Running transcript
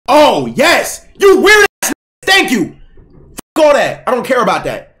No, yes! You weird ass. Thank you! Fuck all that. I don't care about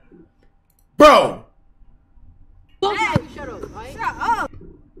that. Bro. Hey, shut up.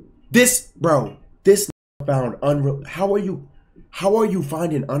 This found unreal. How are you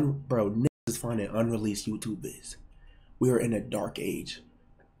finding bro, niggas is finding unreleased YouTube vids. We are in a dark age.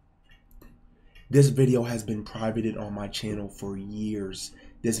 This video has been privated on my channel for years.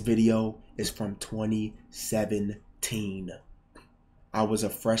 This video is from 2017. I was a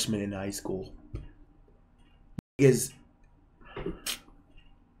freshman in high school. This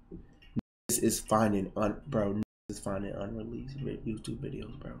is finding unreleased YouTube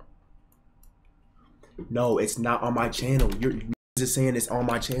videos, bro. No, it's not on my channel. You're just saying it's on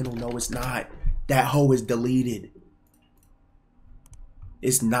my channel. No, it's not. That hoe is deleted.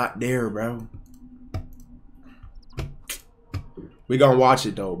 It's not there, bro. We gonna watch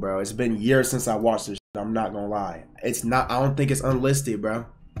it though, bro. It's been years since I watched this shit. I'm not gonna lie. It's not. I don't think it's unlisted, bro.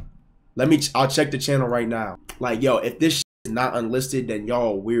 I'll check the channel right now. Like, yo, if this shit is not unlisted, then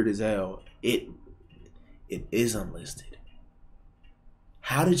y'all weird as hell. It is unlisted.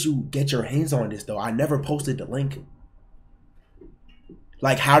 How did you get your hands on this though? I never posted the link.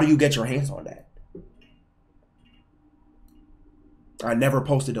 Like, how do you get your hands on that? I never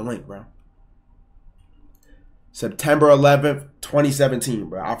posted the link, bro. September 11th, 2017,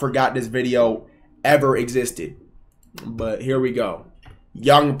 bro. I forgot this video ever existed. But here we go.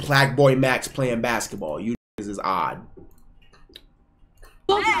 Young plaqueboymax playing basketball. You niggas is odd.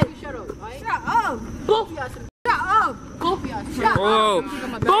 Hey, shut up. Shut up. Both of y'all. Shut up. Both of y'all. Shut up.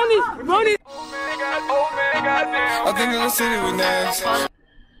 Bonnie. I think in the city we next.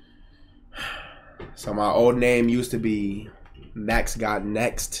 So my old name used to be Max Got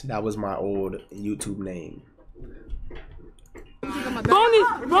Next. That was my old YouTube name. Bonnie.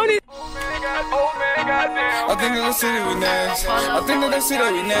 I think in the city we next. I think that they see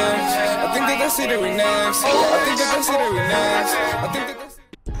that we next. I think that they see that we next. I think that they see that we next. I think that they see.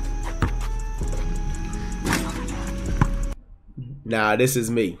 Nah, this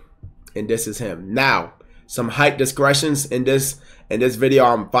is me, and this is him. Now, some height discretions in this video.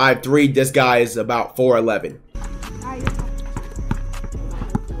 I'm 5'3". This guy is about 4'11".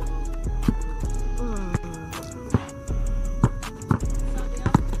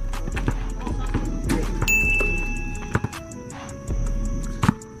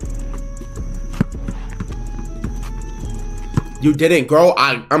 You didn't grow.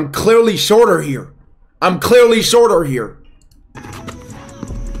 I'm clearly shorter here. I'm clearly shorter here.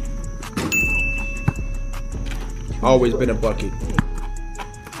 Always been a bucket.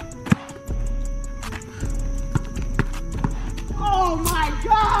 Oh my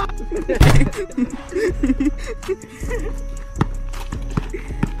god!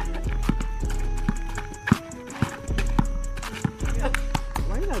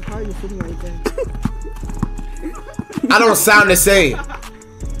 Why you got Carly sitting right there? I don't sound the same.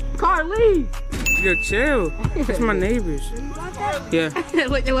 Carly! Yo, chill. That's my neighbors. Yeah.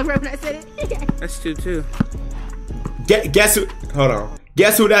 Wait, they were when I said it? That's too. Guess who? Hold on.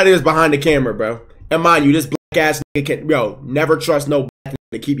 Guess who that is behind the camera, bro? And mind you, this black ass nigga can, never trust no black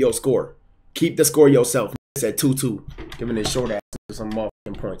nigga to keep your score. Keep the score yourself. It's at 2-2. Giving this short ass some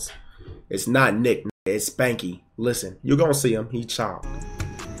motherfucking points. It's not Nick. It's Spanky. Listen, you gonna see him. He chopped.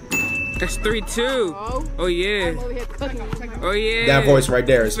 That's 3-2. Oh yeah. Oh yeah. That voice right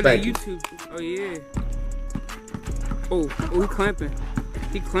there is For that Spanky. YouTube. Oh yeah. Oh, he clamping.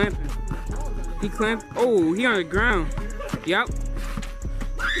 He clamping. He clamped. Oh, he on the ground. Yup.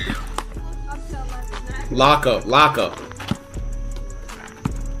 Lock up.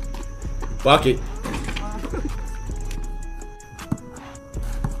 Bucket.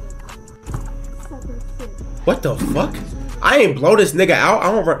 What the fuck? I ain't blow this nigga out.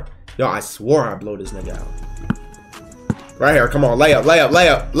 I don't. Yo, I swore I blow this nigga out. Right here. Come on. Layup.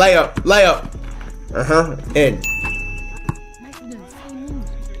 In.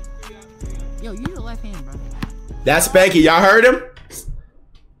 Yo, you the left hand, bro. That's Spanky. Y'all heard him?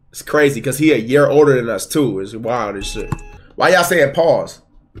 It's crazy because he a year older than us too. It's wild as shit. Why y'all saying pause?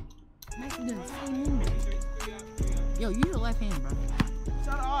 Yo, you the left hand, bro.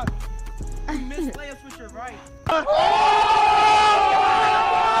 Shut up. You missed layups with your right.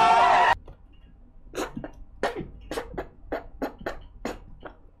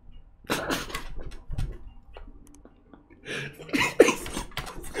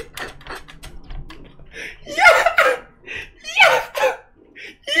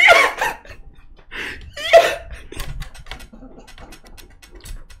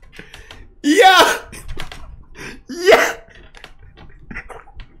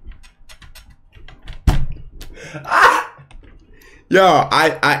 Yo,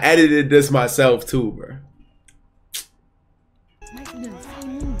 I edited this myself too, bro.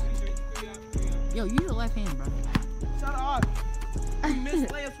 Yo, you the left hand, bro. Shut up. You miss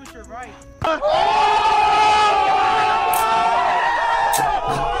layups with your right.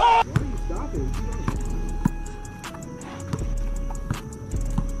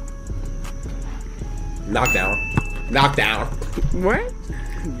 Knockdown. Knockdown. What?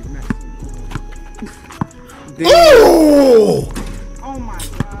 Ooh! Oh my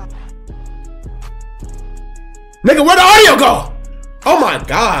god. Nigga, where'd the audio go? Oh my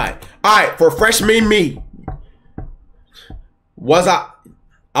god. Alright, for freshman me.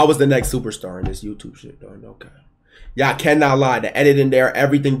 I was the next superstar in this YouTube shit, though. Okay. Yeah, I cannot lie. The editing there,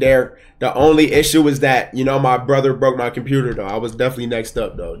 everything there. The only issue is that, you know, my brother broke my computer, though. I was definitely next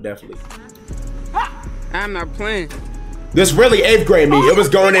up, though. Definitely. I'm not playing. This really 8th grade me. It was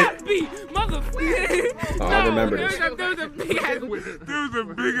going in. Motherfucker. Oh, I remember this. There was a big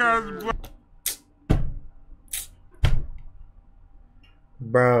ass.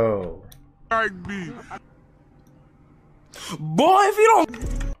 Bro. Boy, if you don't.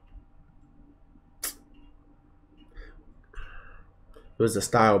 It was the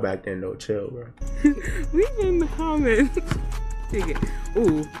style back then, though. Chill, bro. Leave it in the comments. Take it.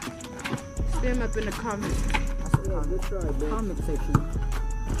 Ooh. Spam up in the comments. Comment section.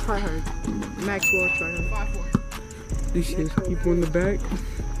 Try hard. Maxwell, try hard. 5-4. These shits keep on the back.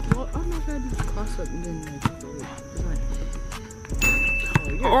 Well, I'm not gonna do cross up and then like.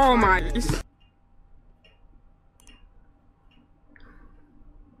 Oh my.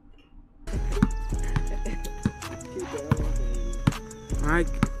 Alright,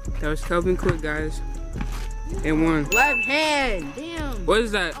 that was Kelvin Quick, guys. And one. Left hand. Damn. What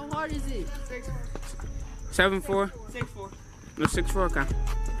is that? How hard is it? 7-4? 6-4. No, 6-4, okay.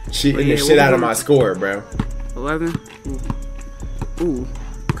 Cheating yeah, the shit out of what- my score, bro. 11. Ooh.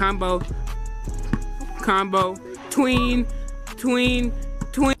 Combo. Combo. Tween.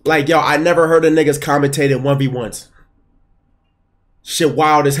 Like, yo, I never heard of niggas commentating 1v1s. Shit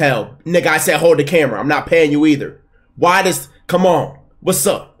wild as hell. Nigga, I said hold the camera. I'm not paying you either. Why this? Come on. What's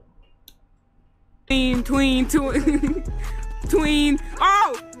up? Tween.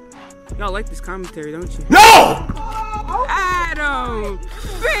 Oh! Y'all like this commentary, don't you? No! Adam!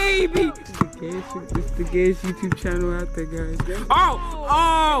 Baby! It's the gayest YouTube channel out there, guys.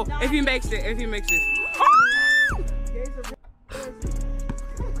 Oh! If he makes it. Oh!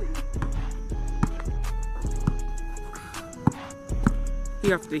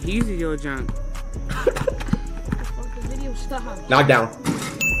 He off the heezy your junk. Knockdown.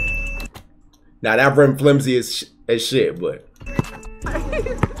 Now that rim flimsy as shit, but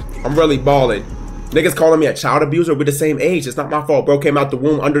I'm really balling. Niggas calling me a child abuser. We're the same age. It's not my fault. Bro came out the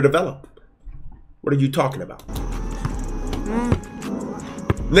womb underdeveloped. What are you talking about?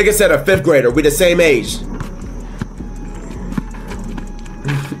 Nigga said a 5th grader. We the same age.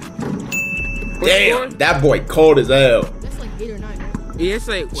 Damn, that boy cold as hell. That's like 8 or 9, right? Yeah, it's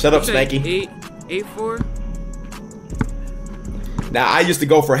like. Shut up, it's like Spanky. 8-4. Now I used to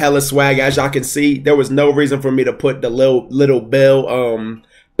go for hella swag, as y'all can see. There was no reason for me to put the little Bill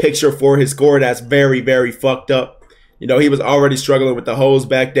picture for his score. That's very, very fucked up. You know, he was already struggling with the hoes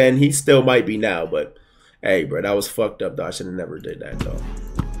back then. He still might be now, but hey, bro, that was fucked up though. I should have never did that though.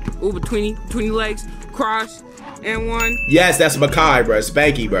 Ooh, between legs, cross, and one. Yes, that's Makai, bro.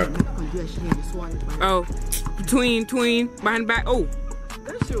 Spanky, bro. Oh, between, behind the back. Oh,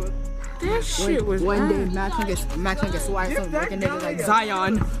 that shit was One day, nice. Max can get swiped from like a nigga like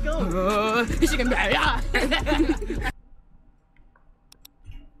Zion. She can be yeah.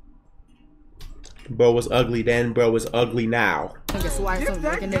 Bro was ugly then, bro was ugly now. Can get swiped from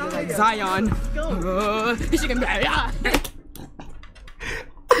like a nigga like Zion. She can be yeah.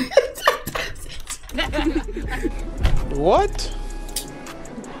 What?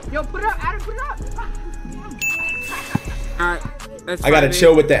 Yo, put it up, Adam, put it up. Alright, that's I gotta 5-8.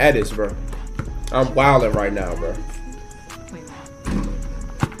 chill with the edits, bro. I'm wilding right now, bro.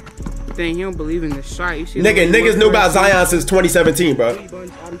 Dang, he don't believe in the shot. You see the Niggas way he knew worked about for it? Zion since 2017, bro.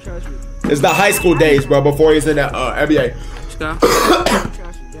 It's the high school days, bro, before he's in the NBA.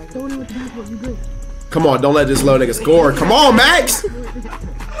 Come on, don't let this little nigga score. Come on, Max!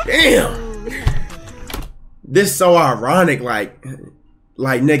 Damn! This so ironic, like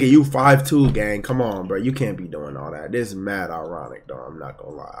nigga, you 5'2", gang. Come on, bro. You can't be doing all that. This is mad ironic, though. I'm not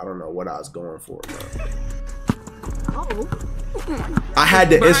gonna lie. I don't know what I was going for, bro. I had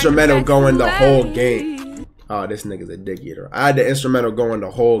the instrumental going the whole game. Oh, this nigga's a dick eater. I had the instrumental going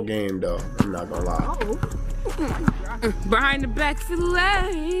the whole game, though. I'm not gonna lie. Behind the back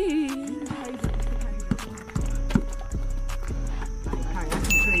fillet.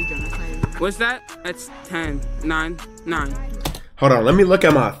 What's that? That's 10, 9, 9. Hold on, let me look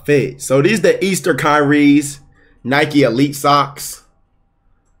at my fit. So these the Easter Kyries, Nike Elite socks.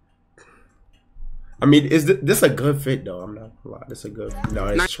 I mean, is this a good fit though? I'm not gonna lie, this a good. No,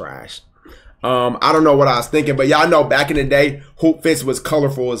 it's trash. I don't know what I was thinking, but y'all know back in the day, hoop fits was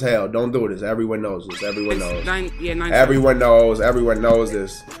colorful as hell. Don't do this. Everyone knows this. Everyone knows. Everyone knows. Everyone knows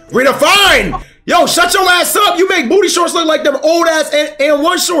this. Redefine! Yo, shut your ass up. You make booty shorts look like them old ass and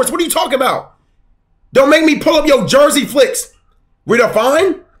one shorts. What are you talking about? Don't make me pull up your jersey flicks.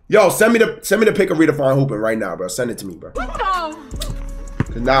 Redefine? Yo, send me the pic of Redefine hooping right now, bro. Send it to me, bro.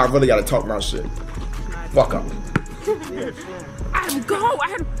 Cause now I really gotta talk my shit. Fuck up. Adam, go!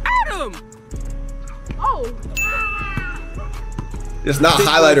 Adam! Oh. It's not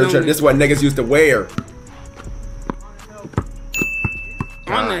highlighter trip. This is what niggas used to wear.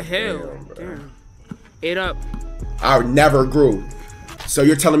 On the hill. Damn. It up. I never grew. So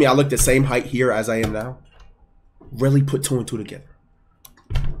you're telling me I look the same height here as I am now? Really put 2 and 2 together.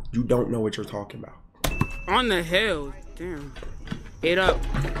 You don't know what you're talking about. On the hill. Damn. It up.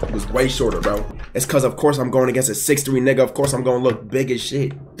 It was way shorter, bro. It's because, of course, I'm going against a 6'3" nigga. Of course, I'm going to look big as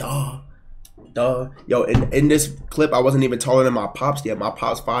shit. Duh. Yo, in this clip, I wasn't even taller than my pops yet. My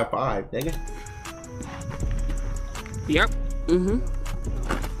pops 5'5", nigga. Yep.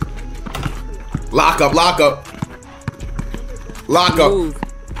 Lock up. Lock up. Move.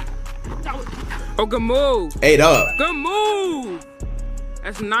 Oh, good move. 8 up. Good move.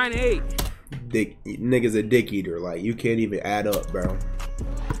 That's 9-8. Nigga's a dick eater. Like, you can't even add up, bro.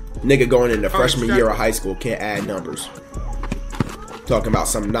 Nigga going into freshman year of high school can't add numbers. Talking about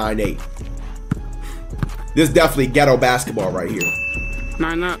some 9-8. This definitely ghetto basketball right here.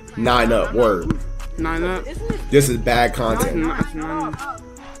 9 up. 9 up. Word. 9 up. This is bad content. Nine.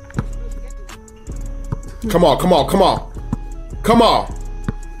 Come on.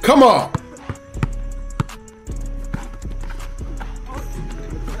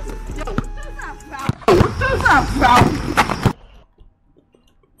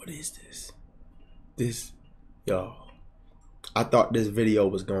 What is this? Yo. I thought this video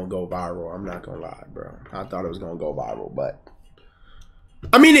was gonna go viral. I'm not gonna lie, bro. I thought it was gonna go viral, but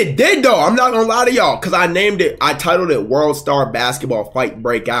I mean it did though. I'm not gonna lie to y'all, cause I titled it World Star Basketball Fight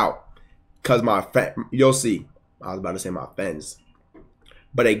Breakout. Cause you'll see. I was about to say my fans.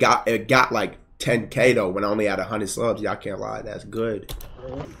 But it got like 10K though when I only had 100 subs. Y'all can't lie, that's good.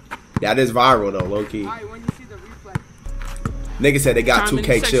 That is viral though, low key. Nigga said they got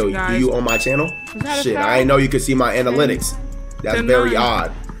 2K chill. Do you on my channel? Shit, I ain't know you could see my analytics. That's very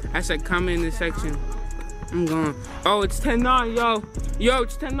odd. I said comment in the section. I'm going. Oh, it's 10-9, yo. Yo,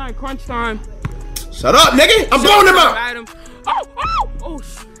 it's 10-9, crunch time. Shut up, nigga. I'm blowing him out. Adam. Oh,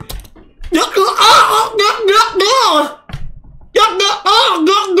 shit.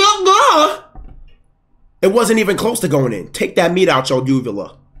 It wasn't even close to going in. Take that meat out your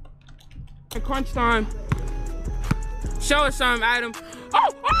uvula. Crunch time. Show us something, Adam.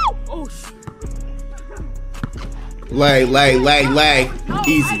 Oh, shit. Lay.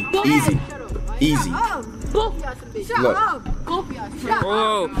 Easy. Look.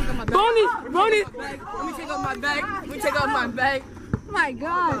 Oh, bonus. Let me take off my bag. Oh my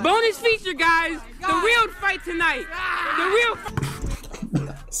God. Bonus feature, guys. The real fight tonight. The real.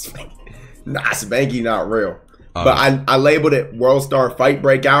 Nah, Spanky not real. But I labeled it World Star Fight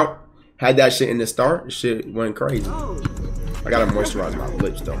Breakout. Had that shit in the start. Shit went crazy. I gotta moisturize my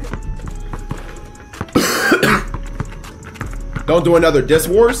lips though. Don't do another Diss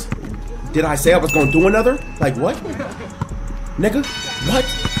Wars? Did I say I was gonna do another? Like what? Nigga? What?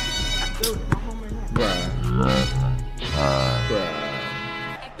 Bruh.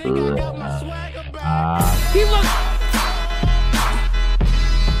 He looks.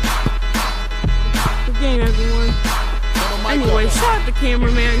 Good game, everyone. Anyway, shout out the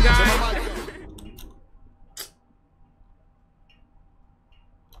cameraman, guys.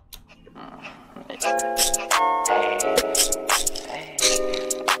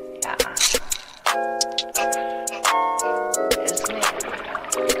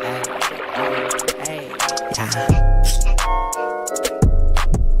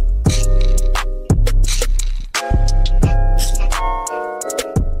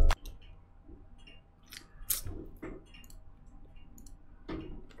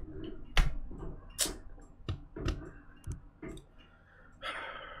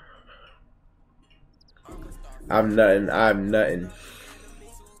 I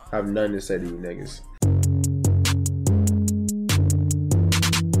have nothing to say to you niggas.